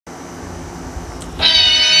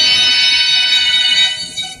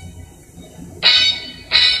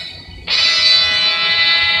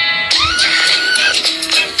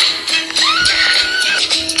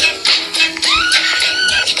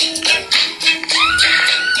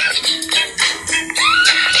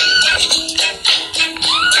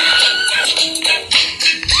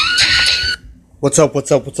What's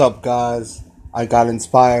up, guys? I got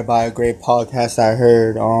inspired by a great podcast I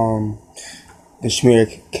heard, the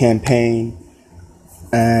Schmear campaign,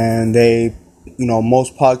 and they,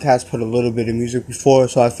 most podcasts put a little bit of music before,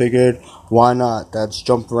 so I figured, why not? That's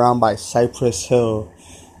Jump Around by Cypress Hill,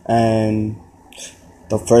 and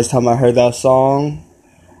the first time I heard that song,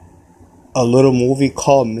 a little movie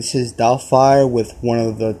called Mrs. Doubtfire with one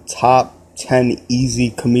of the top 10 easy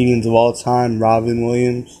comedians of all time, Robin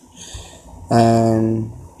Williams,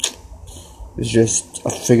 and it's just, I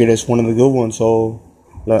figured it's one of the good ones, so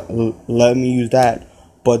let me use that.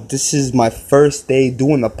 But this is my first day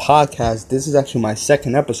doing the podcast. This is actually my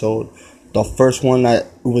second episode. The first one, that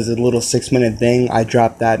was a little 6-minute thing. I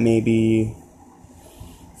dropped that maybe,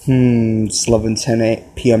 it's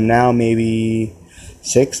 11:10 p.m. now, maybe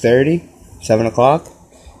 6:30, 7 o'clock.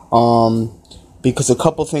 Because a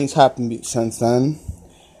couple things happened since then.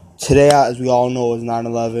 Today, as we all know, is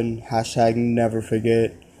 9/11. Hashtag never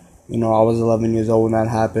forget. I was 11 years old when that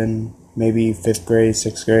happened. Maybe 5th grade,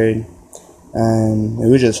 6th grade. And it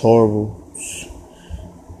was just horrible.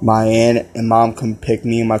 My aunt and mom come pick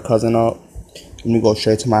me and my cousin up. And we go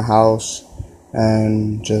straight to my house.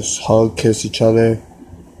 And just hug, kiss each other.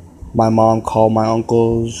 My mom called my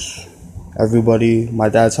uncles. Everybody, my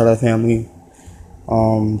dad's side of the family.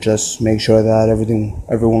 Just make sure that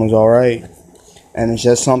everyone was alright. And it's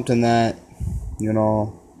just something that,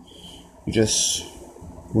 you just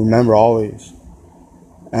remember always.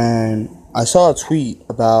 And I saw a tweet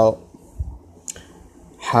about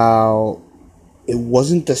how it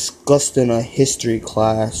wasn't discussed in a history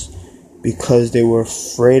class because they were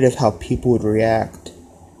afraid of how people would react.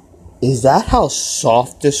 Is that how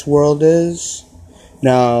soft this world is?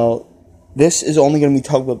 Now, this is only going to be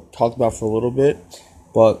talked about for a little bit,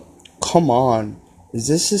 but come on.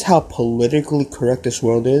 This is how politically correct this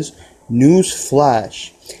world is. News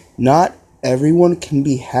flash. Not everyone can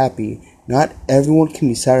be happy. Not everyone can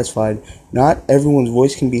be satisfied. Not everyone's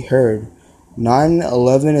voice can be heard.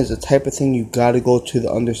 9/11 is the type of thing you gotta go to the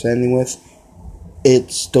understanding with.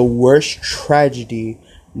 It's the worst tragedy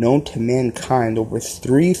known to mankind. Over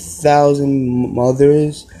 3,000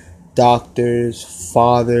 mothers, doctors,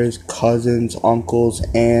 fathers, cousins, uncles,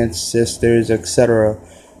 aunts, sisters, etc.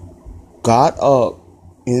 got up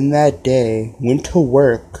in that day, went to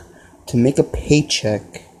work to make a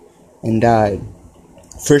paycheck, and died.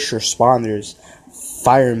 First responders,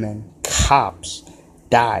 firemen, cops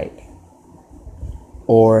died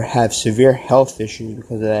or have severe health issues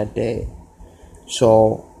because of that day.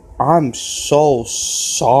 So I'm so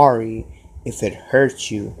sorry if it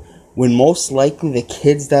hurts you. When most likely the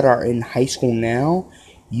kids that are in high school now,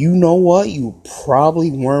 you know what? You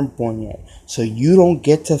probably weren't born yet. So you don't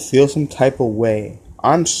get to feel some type of way.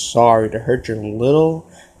 I'm sorry to hurt your little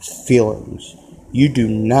feelings. You do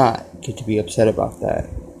not get to be upset about that.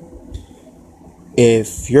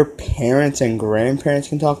 If your parents and grandparents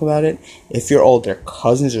can talk about it, if your older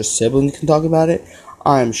cousins or siblings can talk about it,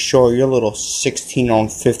 I'm sure your little 16-year-old,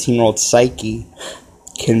 15-year-old psyche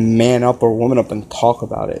can man up or woman up and talk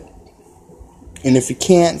about it. And if you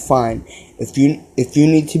can't, fine. If you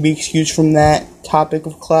need to be excused from that topic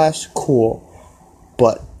of class, cool.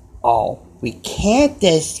 But, we can't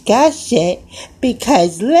discuss it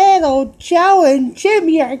because little Joe and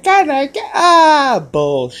Jimmy are gonna get...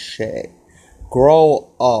 bullshit. Grow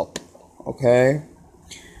up, okay?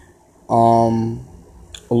 A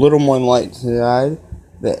little more light to that.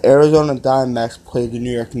 The Arizona Diamondbacks played the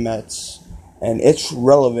New York Mets. And it's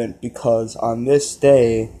relevant because on this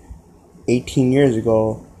day, 18 years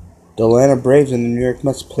ago, the Atlanta Braves and the New York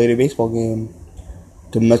Mets played a baseball game.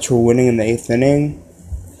 The Mets were winning in the 8th inning,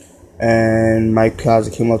 and Mike Piazza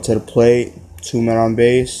came up to the plate, 2 men on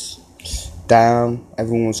base, down,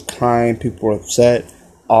 everyone was crying, people were upset,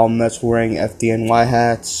 all Mets were wearing FDNY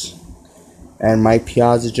hats, and Mike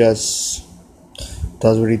Piazza just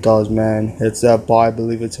does what he does, man. Hits that ball, I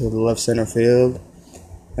believe it, to the left center field,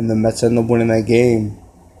 and the Mets end up winning that game,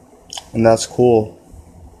 and that's cool.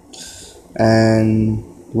 And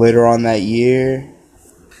later on that year,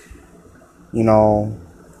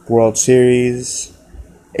 World Series,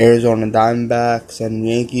 Arizona Diamondbacks and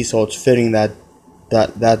Yankees, so it's fitting that the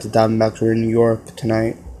Diamondbacks were in New York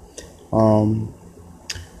tonight.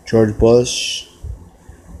 George Bush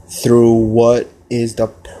threw what is the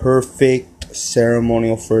perfect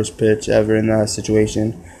ceremonial first pitch ever in that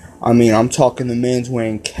situation. I mean, I'm talking the man's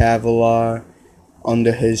wearing Kevlar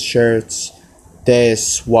under his shirts. There's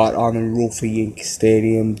SWAT on the roof of Yankee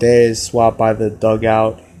Stadium. There's SWAT by the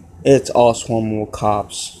dugout. It's all swarming with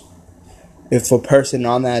cops. If a person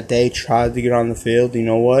on that day tried to get on the field, you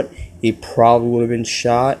know what? He probably would have been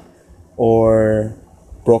shot or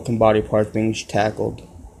broken body parts being tackled.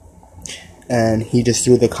 And he just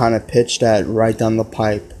threw the kind of pitch that right down the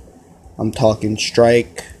pipe. I'm talking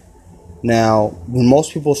strike. Now, when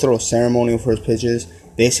most people throw ceremonial first pitches,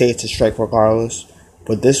 they say it's a strike regardless.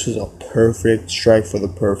 But this was a perfect strike for the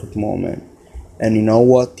perfect moment. And you know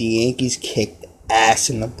what? The Yankees kicked ass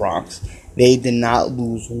in the Bronx. They did not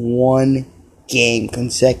lose one game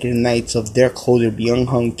consecutive nights of their closer,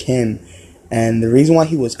 Byung-Hyun Kim. And the reason why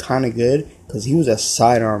he was kind of good, because he was a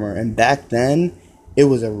sidearmer. And back then, it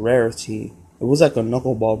was a rarity. It was like a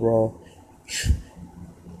knuckleball, bro.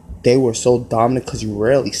 They were so dominant because you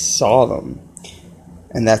rarely saw them.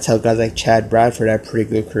 And that's how guys like Chad Bradford had pretty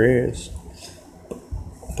good careers.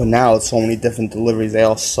 But now it's so many different deliveries. They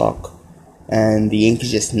all suck. And the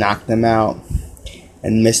Yankees just knocked them out.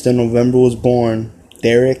 And Mr. November was born.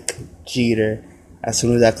 Derek Jeter. As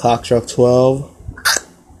soon as that clock struck 12,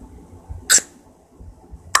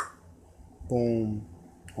 boom,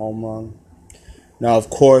 home run. Now, of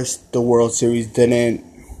course, the World Series didn't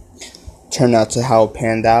turn out to how it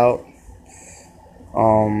panned out.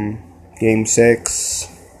 Game 6,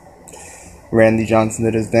 Randy Johnson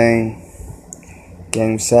did his thing.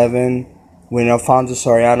 Game 7, when Alfonso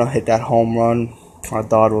Soriano hit that home run, I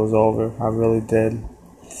thought it was over. I really did.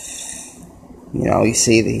 You know, you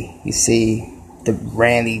see the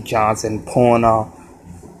Randy Johnson pulling off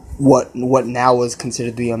what now is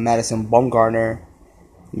considered to be a Madison Bumgarner,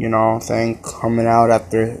 thing coming out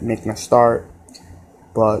after making a start.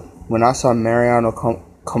 But when I saw Mariano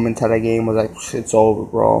come into that game, I was like, it's over,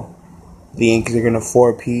 bro. The Yankees are gonna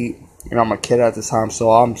four-peat. I'm a kid at the time,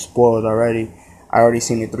 so I'm spoiled already. I already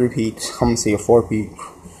seen a three-peat. I'm gonna see a four-peat,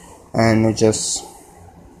 and it just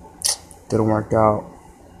didn't work out.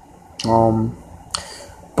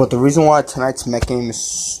 But the reason why tonight's Met game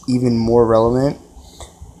is even more relevant,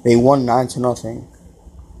 they won 9-0.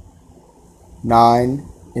 9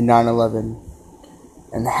 and 9-11.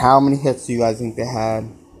 And how many hits do you guys think they had?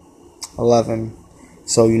 11.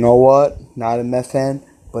 So you know what? Not a Met fan,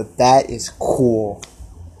 but that is cool.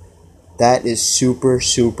 That is super,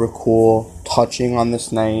 super cool. Touching on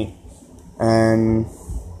this night. And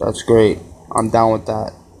that's great. I'm down with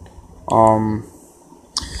that.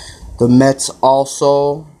 The Mets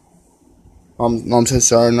also... I'm so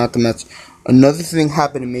sorry, not the Mets. Another thing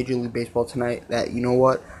happened in Major League Baseball tonight that, you know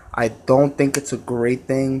what? I don't think it's a great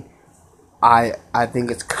thing. I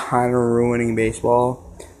think it's kind of ruining baseball.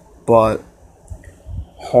 But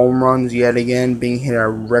home runs yet again being hit at a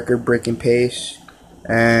record-breaking pace.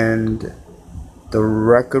 And the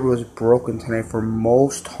record was broken tonight for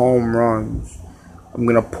most home runs. I'm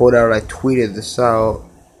going to pull it out. I tweeted this out.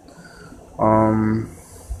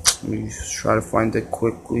 Let me just try to find it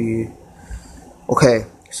quickly. Okay,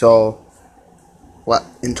 so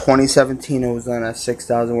in 2017 it was done at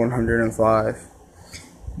 6,105.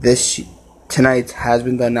 Tonight has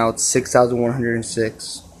been done now. It's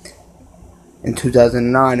 6,106. In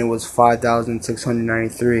 2009 it was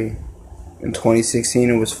 5,693. In 2016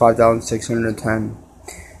 it was 5,610.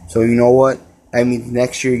 So you know what? That means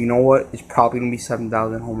next year, you know what? It's probably gonna be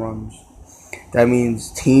 7,000 home runs. That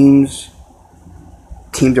means teams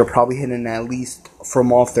are probably hitting at least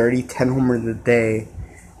from all 30, 10 homers a day,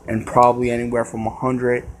 and probably anywhere from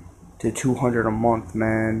 100 to 200 a month,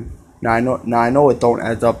 man. Now I know it don't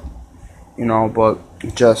add up, but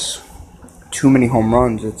just too many home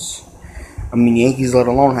runs. Yankees let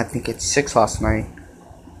alone, I think it's 6 last night.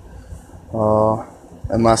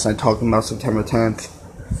 And last night talking about September 10th.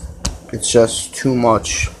 It's just too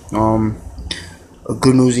much. A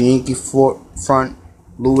good news in Yankee front.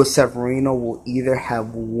 Luis Severino will either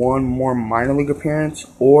have one more minor league appearance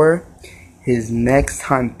or his next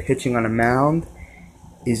time pitching on a mound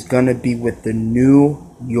is going to be with the New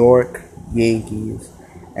York Yankees.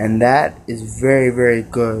 And that is very, very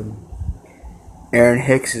good. Aaron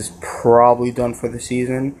Hicks is probably done for the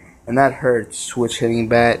season, and that hurts. Switch hitting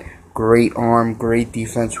bat, great arm, great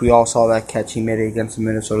defense. We all saw that catch he made against the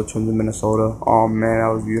Minnesota Twins in Minnesota. Oh, man,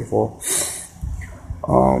 that was beautiful.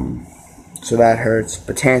 So that hurts.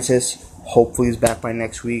 Betances hopefully is back by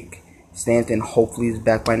next week. Stanton hopefully is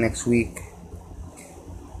back by next week.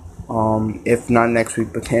 If not next week,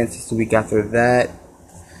 Betances the week after that.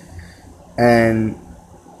 And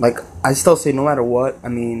I still say no matter what,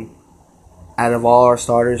 out of all our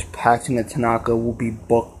starters, Paxton and Tanaka will be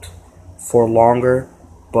booked for longer,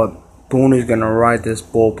 but Boone is gonna ride this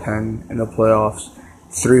bullpen in the playoffs.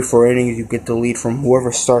 3-4 innings, you get the lead from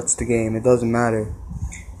whoever starts the game. It doesn't matter.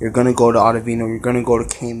 You're going to go to Ottavino, you're going to go to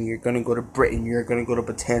Kamey, you're going to go to Britton, you're going to go to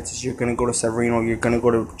Betances, you're going to go to Severino, you're going to go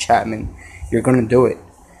to Chapman. You're going to do it.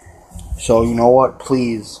 So, you know what?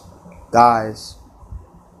 Please, guys,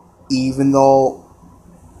 even though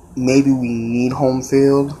maybe we need home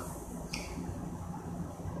field.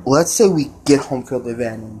 Let's say we get home field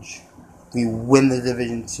advantage. We win the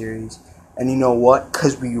division series. And you know what?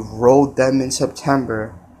 Because we rode them in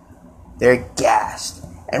September, they're gassed.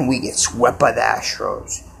 And we get swept by the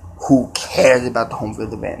Astros. Who cares about the home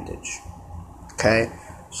field advantage? Okay?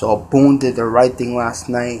 So Boone did the right thing last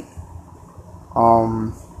night.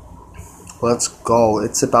 Let's go.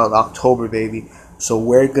 It's about October, baby. So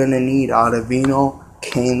we're going to need Ottavino,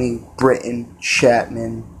 Canely, Britton,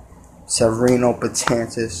 Chapman, Severino,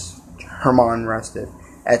 Betances, Herman rested.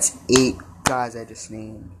 That's 8 guys I just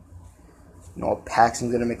named. You know,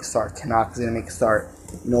 Paxton's going to make a start. Tanaka's going to make a start.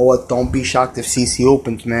 You know what? Don't be shocked if CC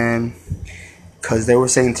opens, man. Because they were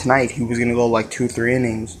saying tonight he was going to go like 2-3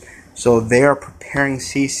 innings. So they are preparing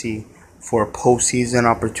CC for a postseason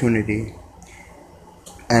opportunity.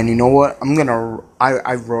 And you know what?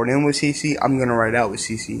 I wrote in with CC. I'm going to write out with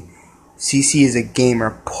CC. CC is a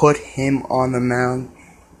gamer. Put him on the mound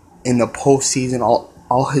in the postseason.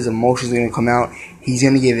 All his emotions are going to come out. He's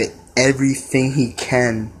going to give it everything he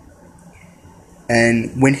can.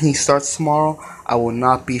 And when he starts tomorrow, I will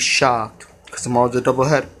not be shocked. Because tomorrow's a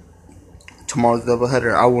doubleheader.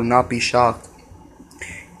 I will not be shocked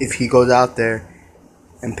if he goes out there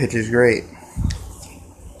and pitches great.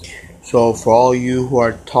 So for all you who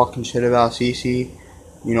are talking shit about CC,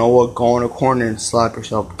 you know what? Go in a corner and slap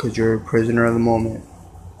yourself because you're a prisoner of the moment.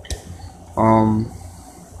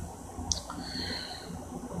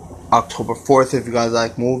 October 4th, if you guys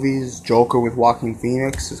like movies, Joker with Joaquin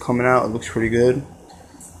Phoenix is coming out. It looks pretty good.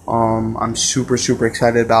 I'm super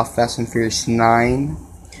excited about Fast and Furious 9.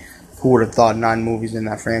 Who would have thought 9 movies in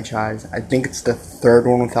that franchise? I think it's the 3rd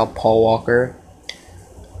one without Paul Walker,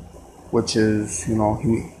 which is, you know,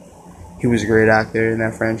 he was a great actor in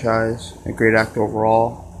that franchise, a great actor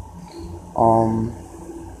overall.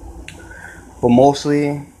 But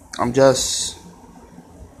mostly,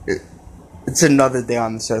 it's another day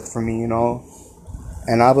on this earth for me, you know.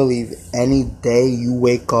 And I believe any day you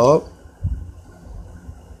wake up,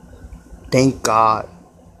 thank God.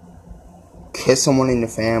 Kiss someone in your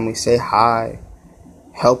family, say hi,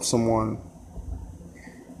 help someone.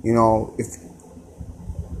 You know, if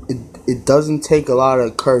it doesn't take a lot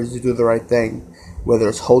of courage to do the right thing, whether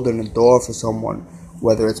it's holding a door for someone,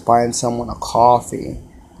 whether it's buying someone a coffee,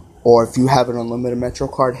 or if you have an unlimited Metro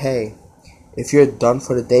card, hey, if you're done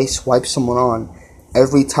for the day, swipe someone on.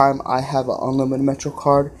 Every time I have an unlimited Metro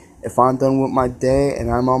card, if I'm done with my day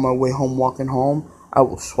and I'm on my way home walking home, I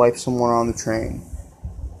will swipe someone on the train.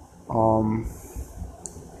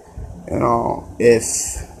 You know, if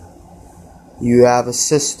you have a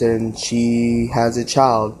sister and she has a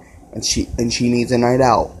child and she needs a night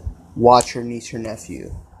out, watch her niece or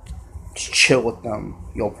nephew. Just chill with them.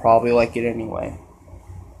 You'll probably like it anyway.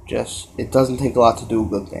 It doesn't take a lot to do a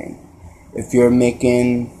good thing. If you're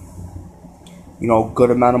making, you know, a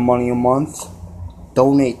good amount of money a month,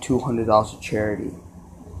 donate $200 to charity.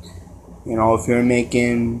 You know, if you're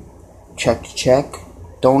making check to check,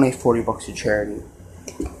 donate $40 to charity.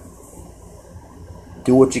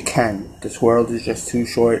 Do what you can. This world is just too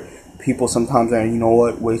short. People sometimes are, you know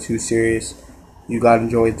what, way too serious. You gotta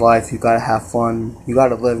enjoy life. You gotta have fun. You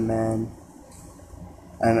gotta live, man.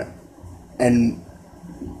 And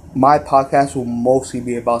my podcast will mostly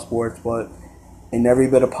be about sports, but in every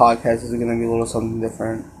bit of podcast, there's gonna be a little something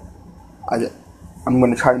different. I'm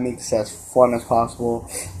gonna try to make this as fun as possible.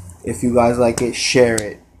 If you guys like it, share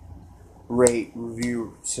it. Rate,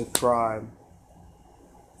 review, subscribe.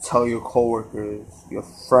 Tell your coworkers, your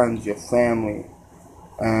friends, your family.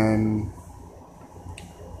 And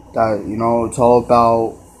that, you know, it's all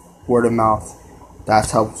about word of mouth.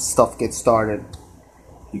 That's how stuff gets started.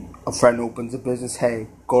 A friend opens a business, hey,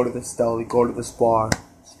 go to this deli, go to this bar,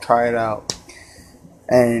 try it out.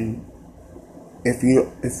 And if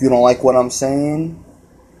you don't like what I'm saying,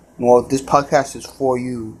 well, this podcast is for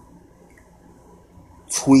you.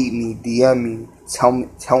 Tweet me, DM me, tell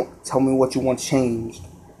me what you want changed.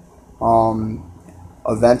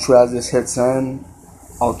 Eventually, as this hits in,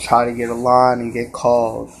 I'll try to get a line and get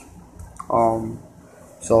calls.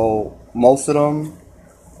 So most of them,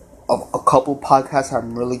 a couple podcasts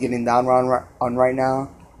I'm really getting down on right now: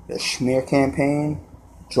 the Schmear Campaign,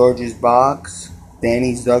 George's Box,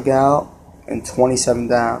 Danny's Dugout, and 27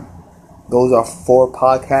 Down. Those are 4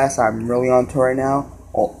 podcasts I'm really onto right now.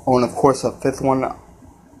 And of course, a 5th one,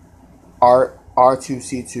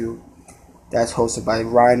 R2C2. That's hosted by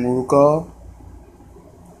Ryan Rucco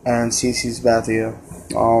and CC Sabathia.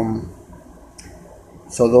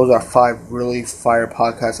 So those are 5 really fire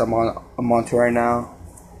podcasts I'm onto right now.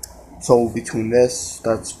 So between this,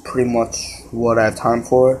 that's pretty much what I have time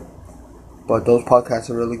for. But those podcasts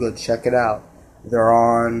are really good. Check it out. They're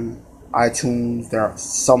on iTunes.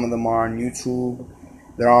 Some of them are on YouTube.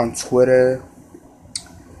 They're on Twitter.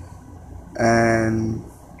 And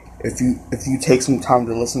if you take some time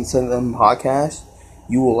to listen to them podcasts,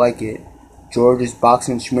 you will like it. George's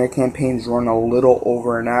Boxing Schmear campaigns run a little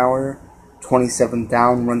over an hour. 27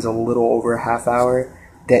 Down runs a little over a half hour.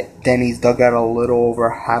 Denny's Dugout a little over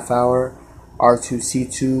a half hour.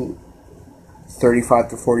 R2C2 35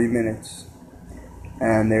 to 40 minutes.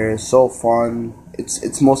 And they're so fun.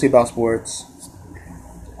 It's mostly about sports.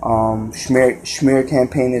 Schmear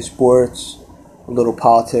campaign is sports, a little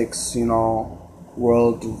politics,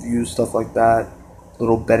 world view, stuff like that.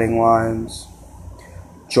 Little betting lines.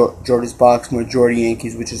 George's Box, majority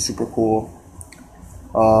Yankees, which is super cool.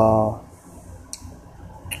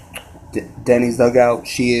 Denny's Dugout,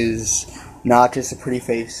 she is not just a pretty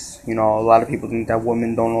face. A lot of people think that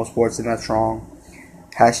women don't know sports, and that's wrong.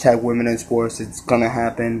 Hashtag women in sports, it's gonna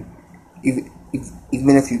happen. Even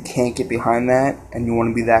if you can't get behind that and you want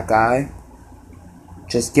to be that guy,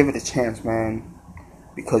 just give it a chance, man.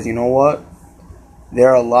 Because you know what? There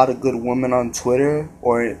are a lot of good women on Twitter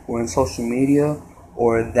or in social media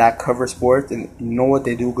or that cover sports, and you know what?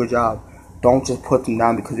 They do a good job. Don't just put them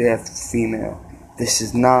down because they have female. This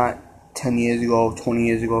is not 10 years ago, 20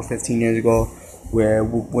 years ago, 15 years ago, where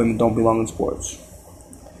women don't belong in sports.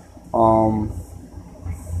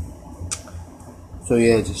 So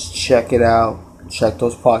yeah, just check it out. Check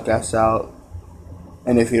those podcasts out.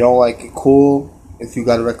 And if you don't like it, cool. If you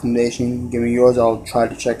got a recommendation, give me yours. I'll try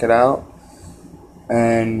to check it out.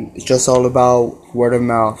 And it's just all about word of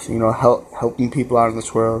mouth. Helping people out in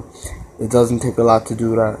this world. It doesn't take a lot to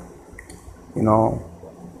do that.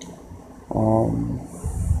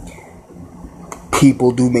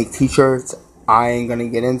 People do make t-shirts. I ain't gonna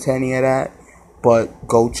get into any of that, but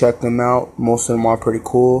go check them out. Most of them are pretty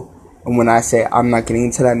cool. And when I say I'm not getting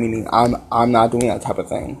into that, meaning I'm not doing that type of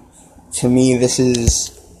thing. To me, this is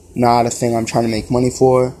not a thing I'm trying to make money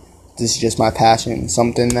for. This is just my passion.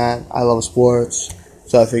 Something that I love sports.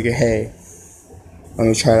 So I figured, hey, let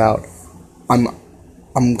me try it out.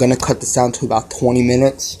 I'm gonna cut this down to about 20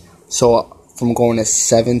 minutes. So from going to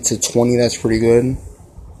 7 to 20, that's pretty good.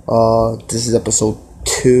 This is episode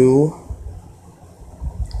 2.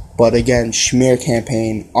 But again, Schmear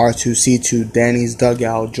campaign, R2C2, Danny's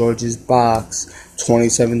Dugout, George's Box,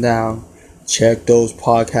 27 Down. Check those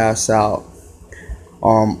podcasts out.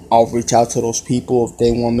 I'll reach out to those people if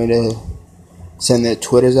they want me to send their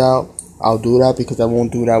Twitters out. I'll do that because I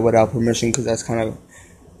won't do that without permission because that's kind of,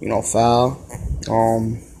 foul.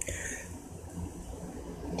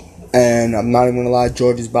 And I'm not even gonna lie,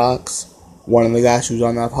 George's Box, one of the guys who's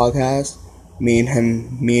on that podcast, me and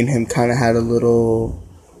him kind of had a little,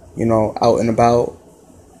 out and about,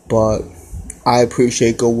 but I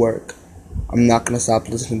appreciate good work. I'm not gonna stop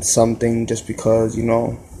listening to something just because,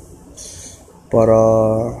 but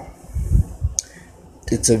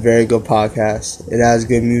it's a very good podcast. It has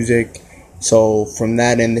good music. So from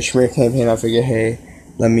that and the Schmear campaign, I figured, hey,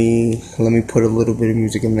 let me put a little bit of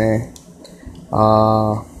music in there.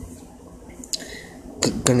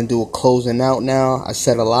 Gonna do a closing out now. I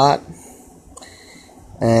said a lot,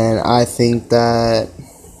 and I think that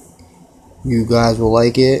you guys will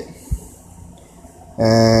like it.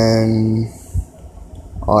 And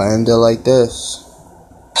I'll end it like this.